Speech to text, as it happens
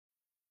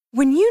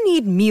When you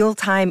need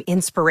mealtime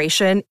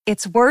inspiration,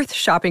 it's worth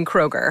shopping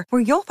Kroger,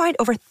 where you'll find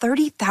over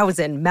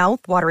 30,000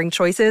 mouth-watering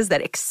choices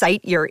that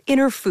excite your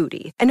inner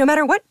foodie. And no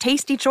matter what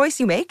tasty choice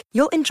you make,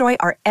 you'll enjoy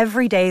our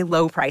everyday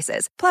low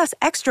prices, plus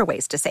extra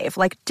ways to save,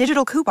 like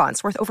digital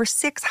coupons worth over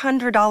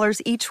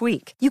 $600 each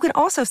week. You can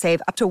also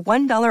save up to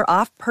 $1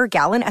 off per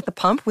gallon at the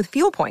pump with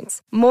fuel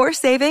points. More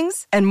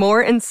savings and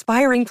more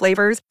inspiring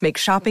flavors make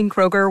shopping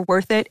Kroger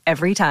worth it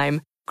every time.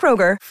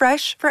 Kroger,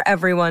 fresh for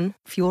everyone.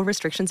 Fuel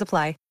restrictions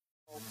apply.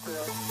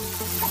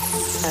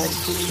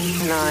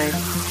 9.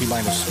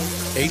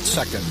 T-minus 8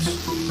 seconds.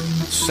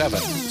 7,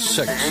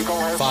 6,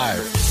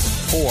 5,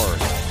 4,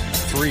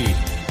 3,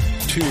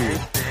 2,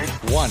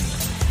 1.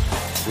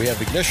 We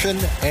have ignition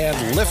and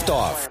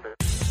liftoff.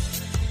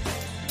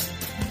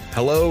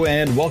 Hello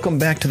and welcome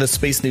back to the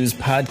Space News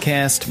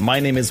Podcast. My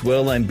name is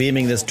Will. I'm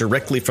beaming this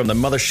directly from the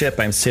mothership.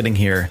 I'm sitting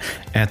here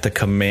at the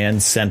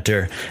command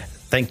center.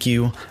 Thank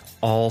you,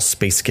 all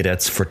space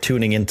cadets, for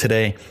tuning in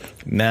today.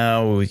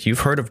 Now,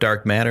 you've heard of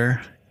dark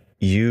matter.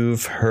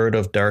 You've heard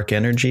of dark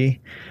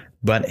energy.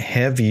 But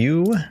have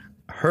you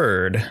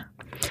heard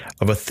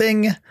of a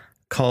thing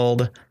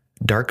called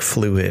dark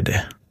fluid?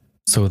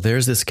 So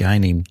there's this guy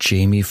named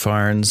Jamie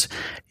Farnes.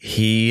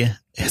 He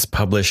has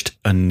published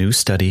a new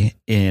study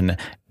in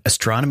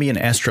astronomy and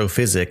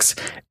astrophysics,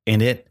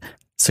 and it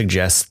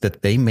suggests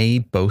that they may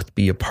both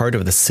be a part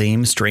of the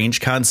same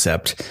strange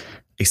concept,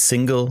 a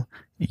single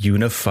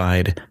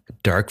unified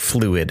dark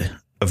fluid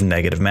of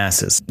negative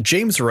masses.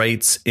 James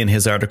writes in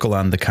his article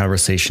on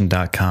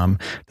theconversation.com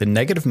that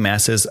negative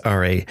masses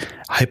are a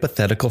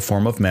hypothetical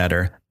form of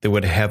matter that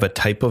would have a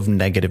type of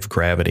negative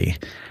gravity,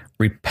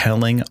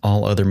 repelling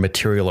all other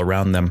material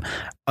around them.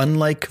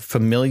 Unlike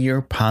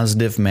familiar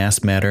positive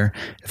mass matter,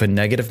 if a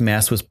negative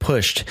mass was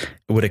pushed,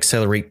 it would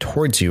accelerate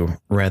towards you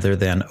rather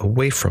than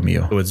away from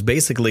you. So it's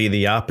basically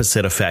the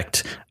opposite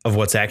effect of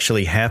what's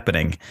actually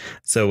happening.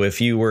 So if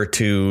you were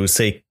to,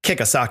 say, kick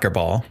a soccer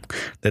ball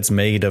that's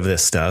made of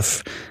this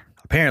stuff,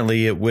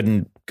 apparently it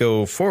wouldn't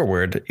go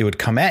forward. It would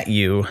come at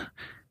you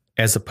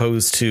as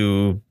opposed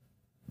to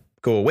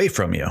go away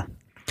from you.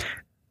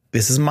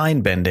 This is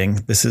mind-bending.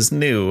 This is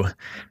new.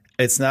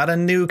 It's not a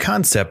new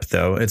concept,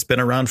 though. It's been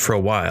around for a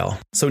while.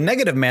 So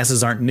negative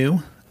masses aren't new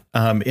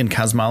in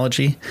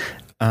cosmology.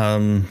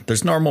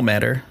 There's normal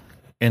matter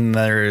and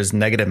there's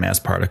negative mass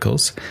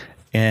particles,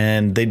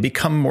 and they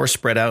become more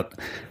spread out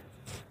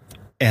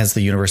as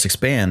the universe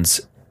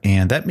expands.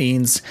 And that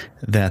means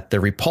that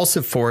the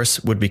repulsive force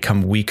would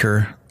become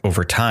weaker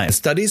over time. The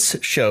studies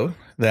show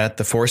that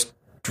the force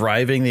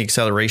driving the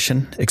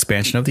expansion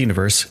of the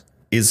universe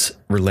is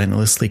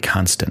relentlessly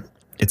constant.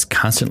 It's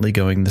constantly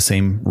going the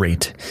same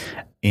rate.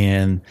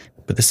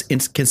 But this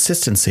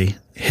inconsistency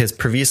has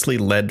previously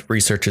led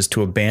researchers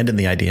to abandon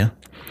the idea.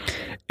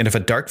 And if a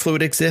dark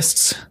fluid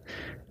exists,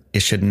 it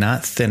should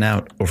not thin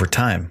out over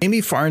time.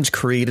 Jamie Farnes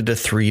created a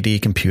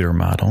 3D computer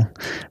model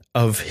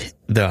of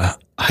the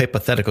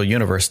hypothetical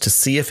universe to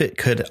see if it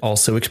could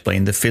also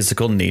explain the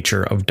physical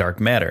nature of dark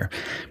matter.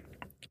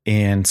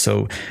 And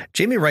so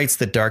Jamie writes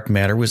that dark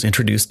matter was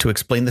introduced to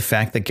explain the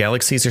fact that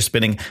galaxies are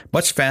spinning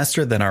much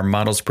faster than our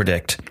models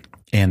predict.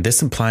 And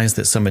this implies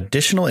that some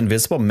additional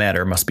invisible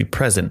matter must be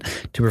present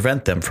to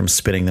prevent them from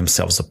spinning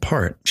themselves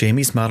apart.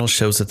 Jamie's model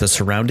shows that the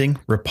surrounding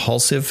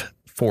repulsive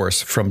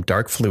force from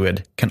dark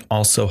fluid can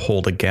also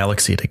hold a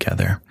galaxy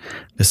together.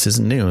 This is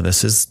new.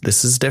 This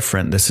is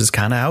different. This is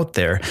kind of out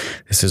there.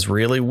 This is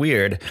really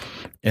weird.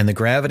 And the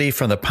gravity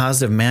from the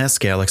positive mass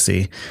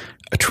galaxy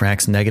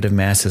attracts negative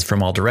masses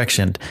from all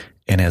directions.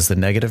 And as the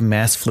negative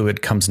mass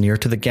fluid comes near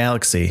to the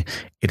galaxy,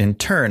 it in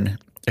turn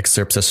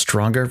exerts a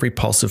stronger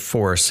repulsive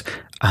force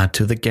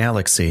onto the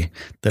galaxy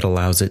that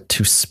allows it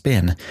to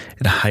spin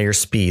at higher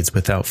speeds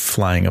without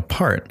flying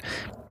apart.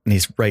 And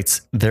he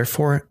writes,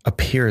 therefore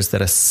appears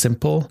that a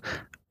simple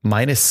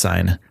minus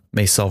sign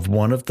may solve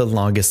one of the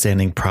longest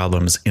standing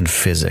problems in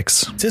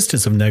physics. The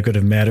existence of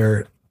negative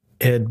matter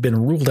had been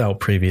ruled out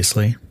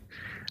previously,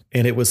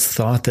 and it was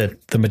thought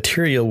that the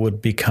material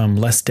would become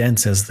less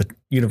dense as the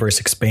universe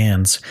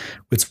expands,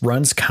 which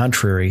runs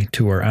contrary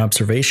to our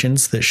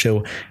observations that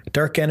show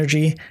dark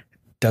energy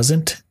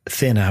doesn't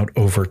thin out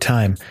over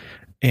time.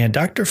 And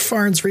Dr.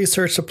 Farnes'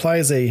 research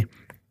applies a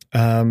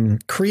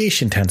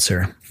creation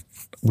tensor,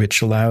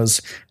 which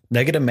allows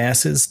negative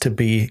masses to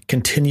be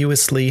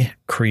continuously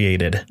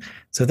created.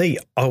 So they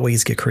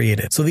always get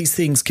created. So these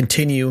things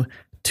continue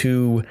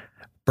to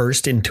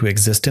burst into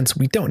existence.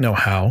 We don't know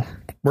how.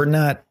 We're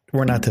not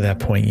to that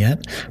point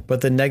yet,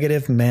 but the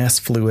negative mass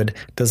fluid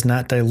does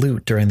not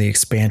dilute during the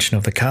expansion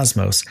of the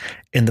cosmos,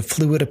 and the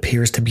fluid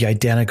appears to be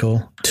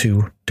identical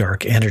to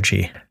dark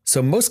energy.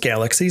 So most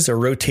galaxies are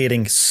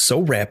rotating so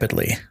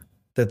rapidly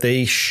that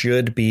they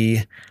should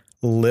be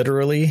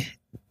literally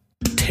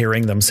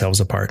tearing themselves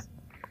apart.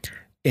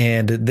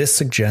 And this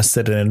suggests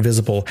that an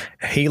invisible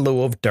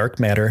halo of dark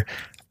matter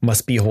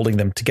must be holding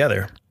them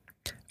together.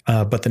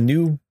 But the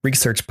new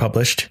research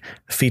published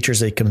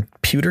features a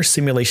computer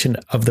simulation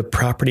of the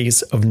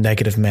properties of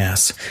negative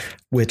mass,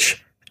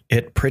 which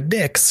it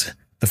predicts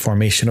the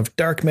formation of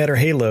dark matter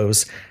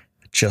halos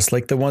just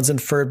like the ones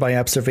inferred by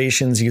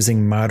observations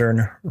using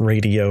modern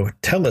radio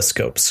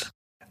telescopes.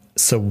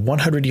 So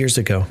 100 years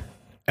ago,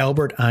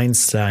 Albert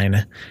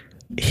Einstein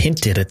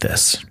hinted at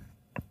this.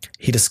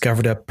 He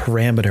discovered a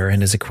parameter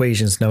in his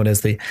equations known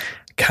as the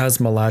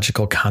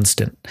cosmological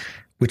constant,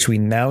 which we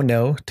now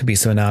know to be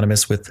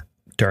synonymous with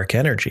dark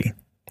energy,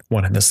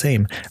 one and the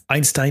same.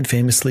 Einstein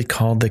famously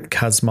called the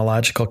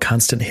cosmological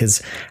constant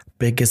his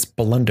biggest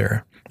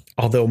blunder,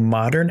 although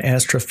modern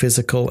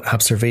astrophysical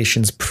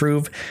observations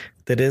prove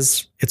that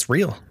it's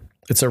real.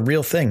 It's a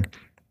real thing.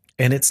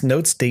 And its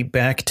notes date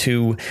back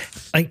to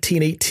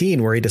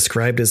 1918, where he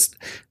described his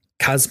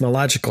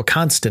cosmological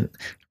constant,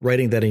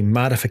 writing that a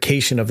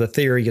modification of the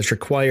theory is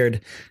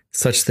required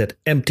such that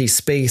empty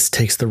space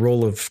takes the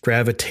role of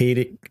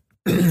gravitating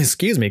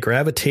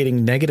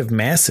negative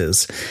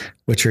masses,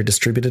 which are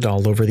distributed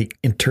all over the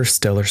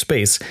interstellar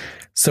space.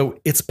 So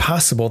it's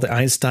possible that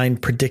Einstein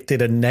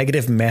predicted a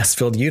negative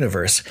mass-filled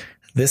universe.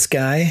 This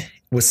guy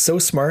was so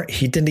smart,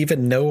 he didn't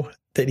even know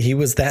that he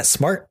was that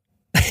smart.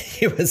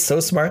 He was so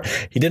smart,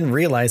 he didn't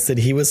realize that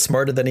he was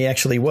smarter than he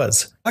actually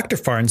was. Dr.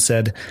 Farn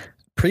said,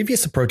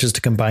 previous approaches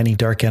to combining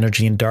dark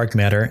energy and dark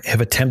matter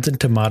have attempted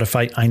to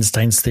modify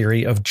Einstein's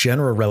theory of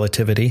general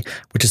relativity,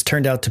 which has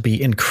turned out to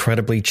be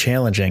incredibly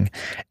challenging.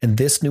 And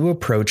this new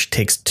approach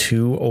takes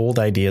two old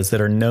ideas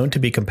that are known to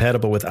be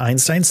compatible with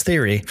Einstein's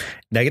theory,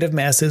 negative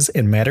masses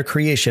and matter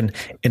creation,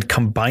 and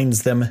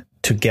combines them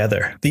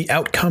together. The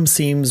outcome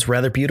seems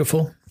rather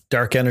beautiful.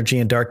 Dark energy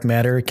and dark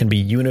matter can be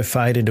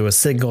unified into a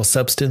single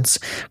substance,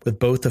 with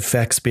both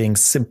effects being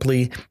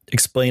simply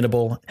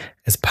explainable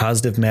as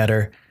positive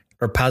matter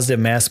or positive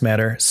mass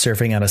matter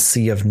surfing on a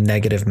sea of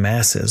negative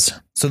masses.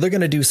 So they're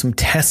going to do some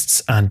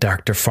tests on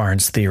Dr.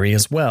 Farn's theory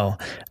as well.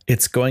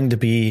 It's going to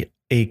be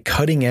a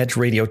cutting-edge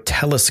radio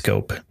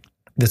telescope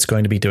that's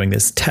going to be doing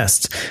this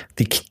test.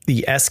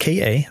 The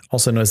SKA,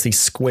 also known as the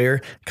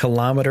Square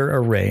Kilometer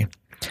Array.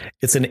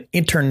 It's an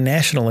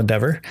international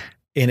endeavor,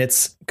 and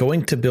it's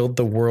going to build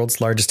the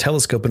world's largest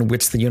telescope, in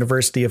which the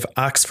University of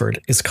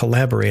Oxford is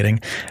collaborating.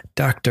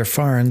 Dr.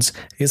 Farns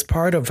is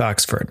part of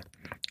Oxford.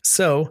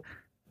 So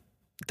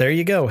there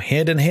you go,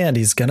 hand in hand.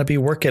 He's going to be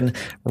working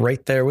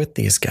right there with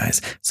these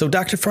guys. So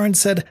Dr. Farns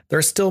said there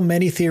are still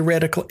many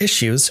theoretical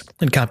issues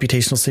and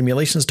computational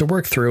simulations to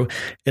work through,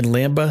 and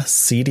Lambda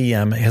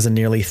CDM has a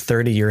nearly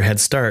 30-year head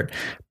start.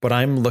 But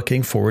I'm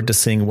looking forward to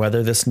seeing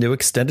whether this new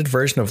extended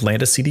version of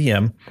Lambda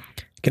CDM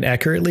can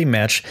accurately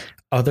match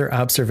other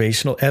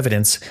observational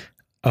evidence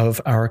of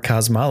our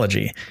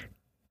cosmology.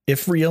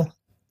 If real,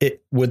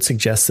 it would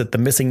suggest that the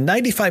missing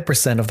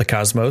 95% of the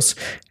cosmos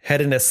had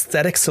an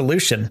aesthetic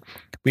solution.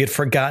 We had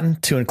forgotten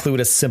to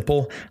include a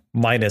simple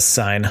minus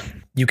sign.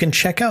 You can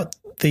check out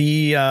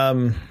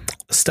the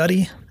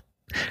study.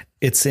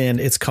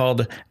 It's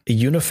called A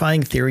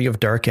Unifying Theory of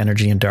Dark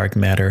Energy and Dark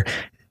Matter,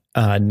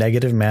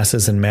 Negative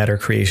Masses and Matter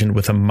Creation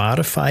with a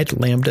Modified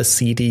Lambda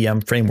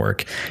CDM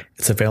Framework.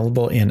 It's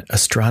available in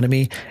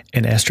Astronomy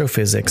and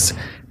Astrophysics,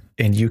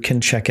 and you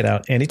can check it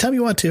out anytime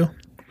you want to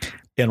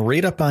and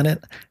read up on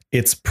it.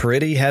 It's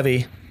pretty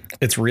heavy.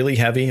 It's really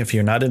heavy. If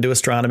you're not into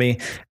astronomy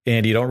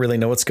and you don't really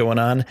know what's going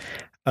on,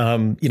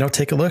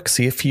 take a look,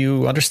 see if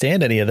you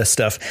understand any of this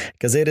stuff,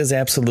 because it is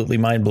absolutely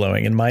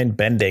mind-blowing and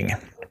mind-bending.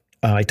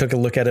 I took a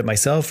look at it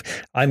myself.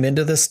 I'm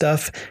into this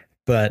stuff,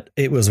 but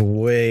it was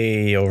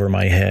way over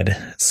my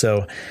head.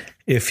 So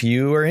if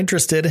you are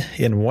interested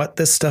in what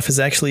this stuff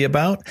is actually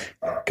about,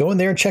 go in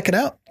there and check it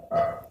out.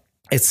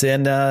 It's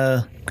in,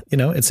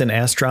 it's in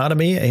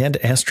astronomy and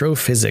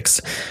astrophysics.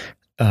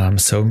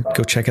 So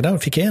go check it out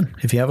if you can,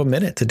 if you have a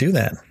minute to do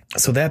that.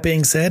 So that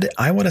being said,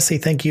 I want to say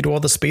thank you to all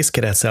the space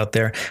cadets out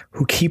there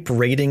who keep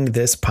rating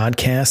this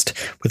podcast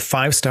with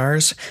 5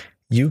 stars.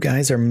 You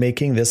guys are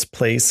making this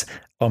place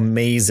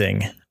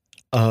amazing.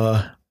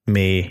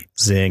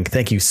 Amazing.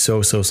 Thank you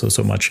so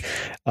much.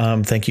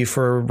 Thank you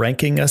for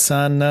ranking us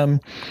on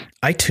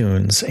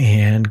iTunes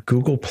and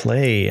Google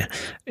Play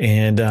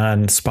and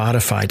on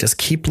Spotify. Just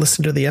keep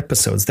listening to the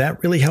episodes.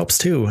 That really helps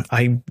too.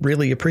 I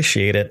really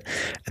appreciate it.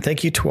 And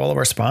thank you to all of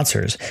our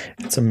sponsors.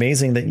 It's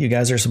amazing that you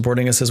guys are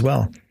supporting us as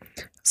well.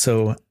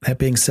 So that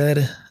being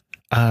said,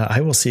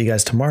 I will see you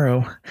guys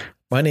tomorrow.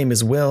 My name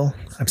is Will.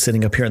 I'm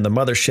sitting up here in the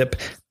mothership,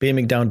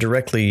 beaming down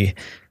directly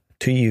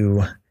to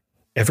you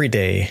every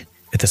day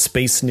at the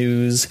Space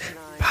News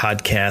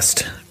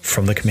podcast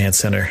from the Command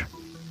Center.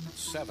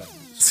 7.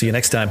 See you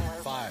next time.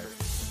 5,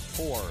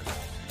 4,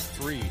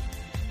 3,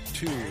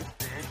 2,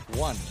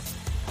 1.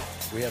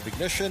 We have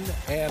ignition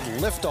and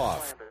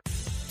liftoff.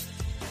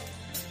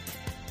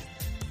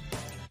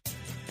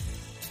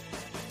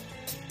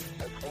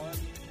 That's one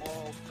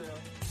small step